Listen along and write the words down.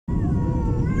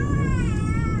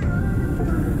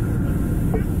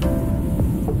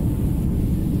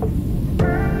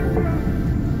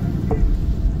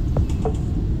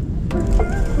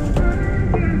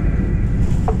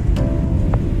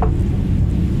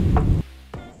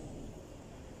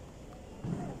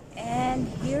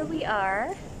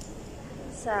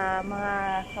sa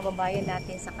mga kababayan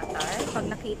natin sa Qatar. Pag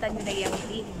nakita nyo na yung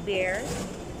big bear,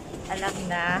 alam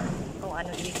na kung ano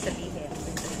ibig sabihin.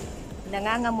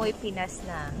 Nangangamoy Pinas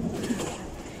na.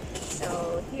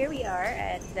 So, here we are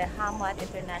at the Hamad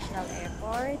International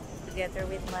Airport together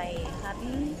with my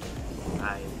hubby.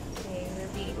 Hi. Okay, we'll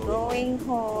be going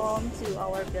home to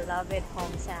our beloved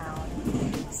hometown.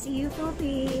 See you,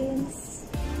 Philippines!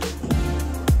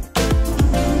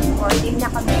 Boarding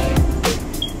na kami.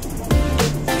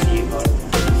 See you all.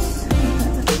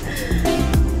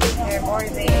 We're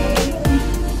boarding.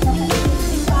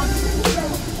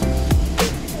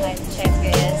 Time check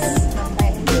is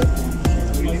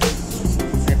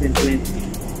 7:20.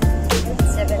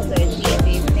 7:20 in the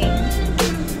evening.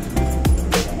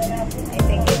 I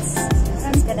think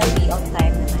it's gonna be on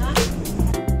time.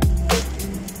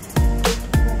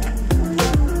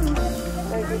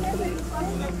 33.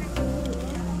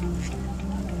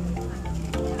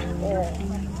 Yeah.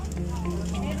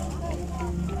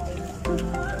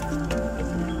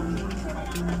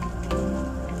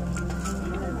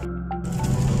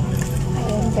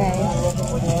 Ayan guys.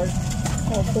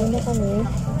 Okay na kami.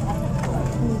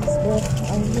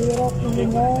 Ang hirap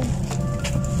hihinga.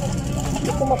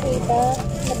 Hindi ko makita.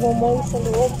 Nagmumoy sa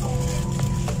loob.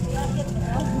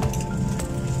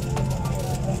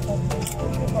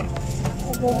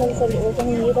 Nagmumoy sa loob.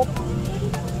 Ang hirap.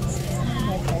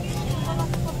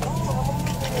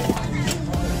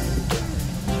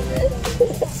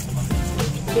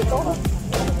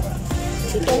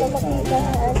 Dito na makita.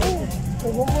 Ano?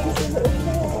 Nagmumoy sa loob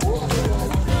na.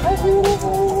 Ang hirap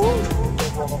mo.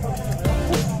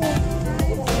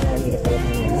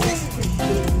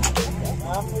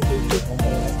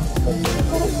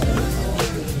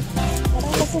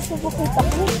 Parang nasusubok yung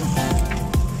takbo.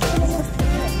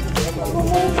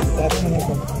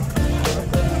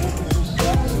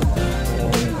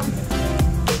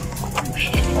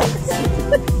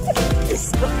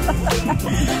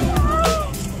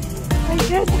 My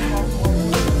God.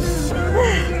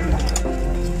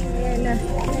 Ayan na.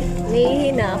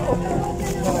 Nahihina ako.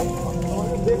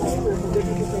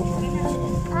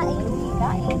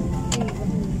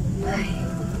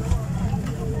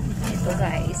 Ito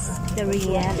guys, the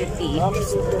reality.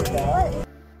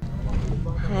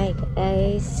 Hi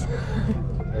guys.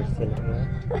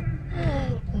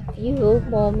 A few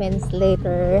moments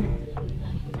later,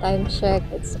 time check,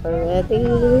 it's already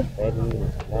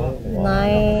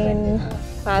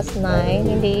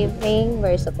 9:09 in the evening.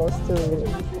 We're supposed to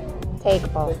take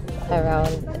off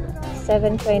around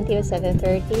 7:20 or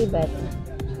 7:30, but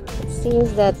it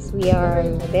seems that we are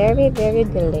very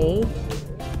delayed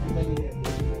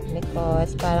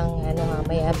because parang ano nga,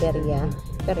 may aberya,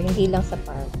 pero hindi lang sa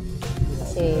park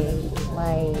kasi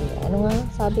may ano nga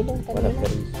sabi ng kanina,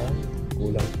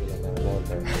 Kulang sila ng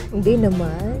water. hindi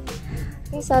naman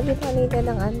yung sabi kanina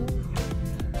ng ano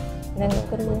ng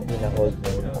crew,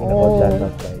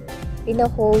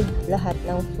 pina-hold lahat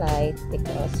ng flight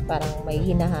because parang may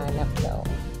hinahanap daw,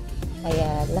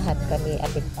 kaya lahat kami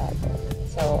apektado.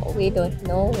 So we don't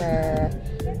know where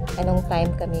anong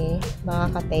time kami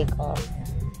makaka-take off,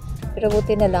 pero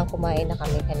buti na lang kumain na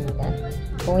kami kanina.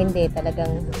 Kung hindi,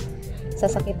 talagang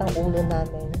sasakit ang ulo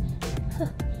namin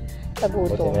sa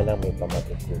gutom. Buti na lang may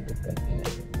pamatutulog kanina.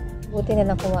 Buti na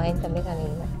lang kumain kami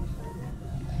kanina.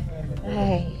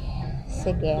 Ay,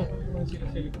 sige.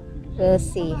 We'll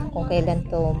see kung kailan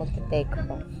to mag-take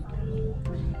off.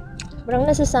 Parang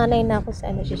nasasanay na ako sa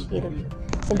ano, si shield.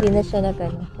 Hindi na siya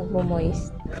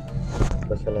nag-moist.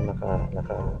 Basta lang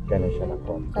naka-gano'n siya ng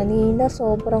konti. Kanina,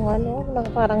 sobrang ano,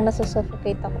 parang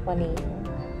nasusuffocate ako kanina.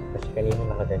 Kasi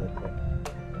kanina naka-ganito.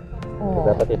 Oo.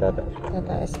 So, dapat itataas siya.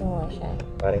 Tataas mo nga siya.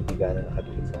 Parang hindi gano'n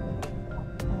nakadikit sa mga.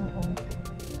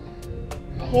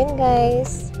 Ayan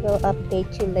guys, we'll update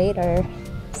you later.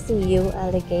 See you,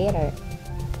 alligator.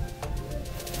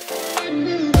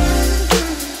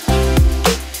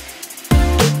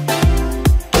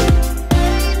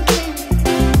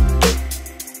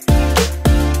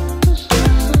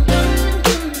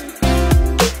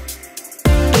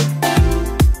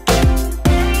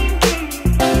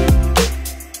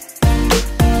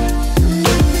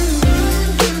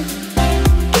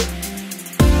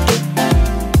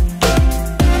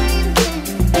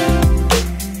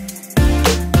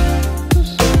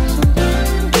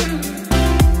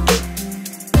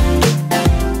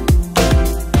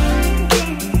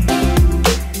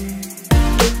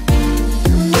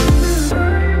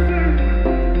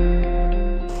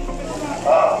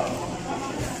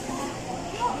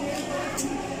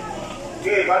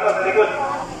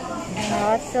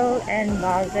 Hustle and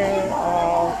bustle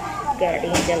of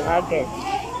getting the luggage.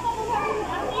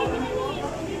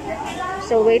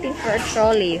 still waiting for a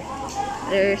trolley.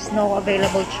 There's no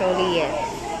available trolley yet.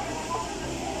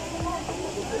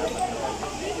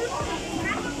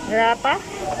 Wala pa?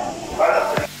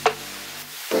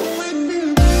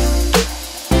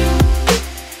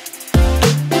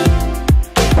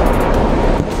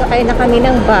 Sakay na kami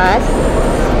ng bus.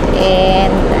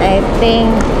 And I think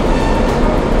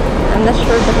I'm not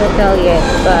sure the hotel yet,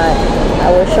 but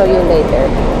I will show you later.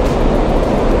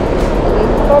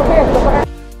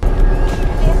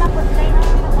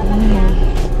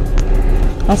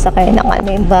 Masakay na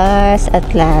kami bus at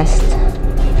last.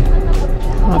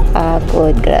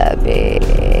 Nakakapagod, grabe.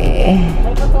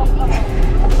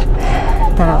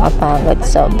 Nakakapagod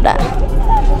sobra.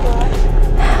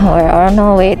 We're on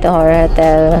our way to our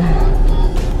hotel.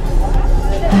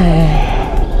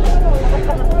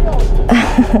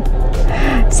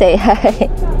 Say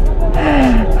hi.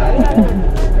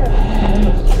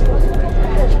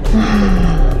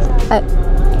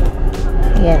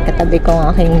 Yan, katabi ko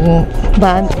ang aking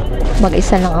bag.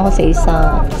 Mag-isa lang ako sa isang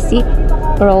seat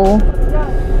row.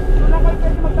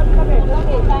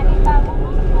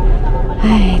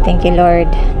 Ay, thank you Lord.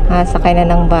 Sakay na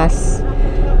ng bus.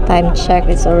 Time check,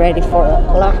 it's already 4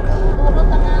 o'clock.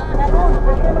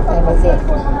 Time is it?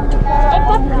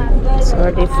 It's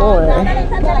already 4.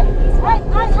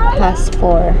 Past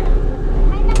 4.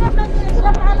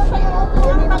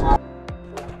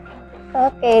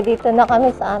 Okay, dito na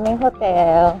kami sa aming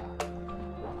hotel.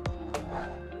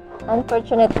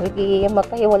 Unfortunately,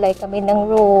 magkahiwalay kami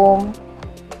ng room.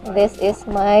 This is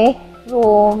my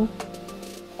room.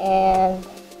 And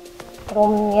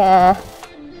room niya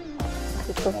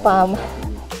ito fam.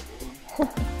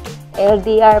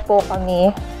 LDR po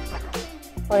kami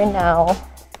for now.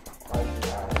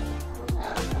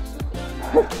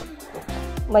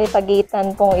 May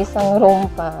pagitan pong isang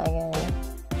room pa. Ayan.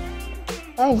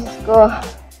 Ay, Diyos ko.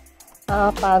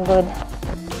 Nakapagod.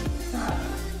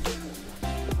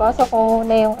 Ipasok ko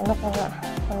muna yung ano ko nga.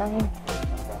 Unang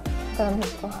gamit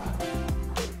ko.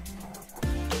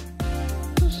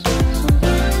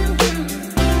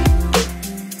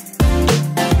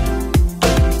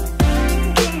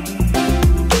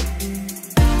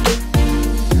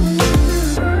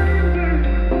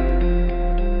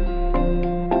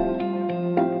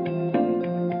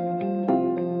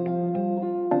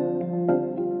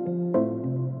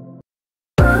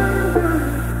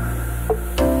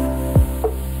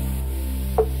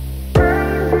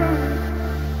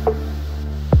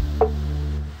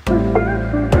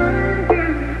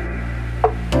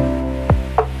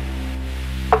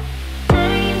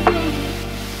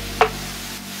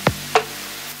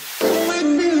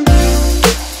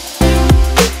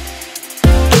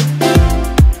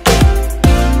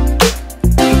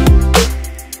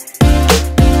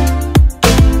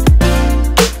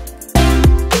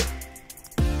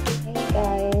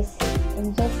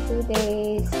 In just 2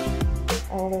 days,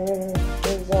 our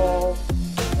result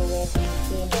with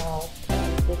chemo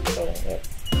this thing is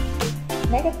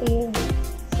negative.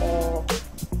 So,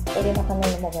 pwede na kami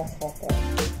lumabas hotel.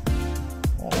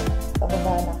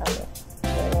 Pababa na kami.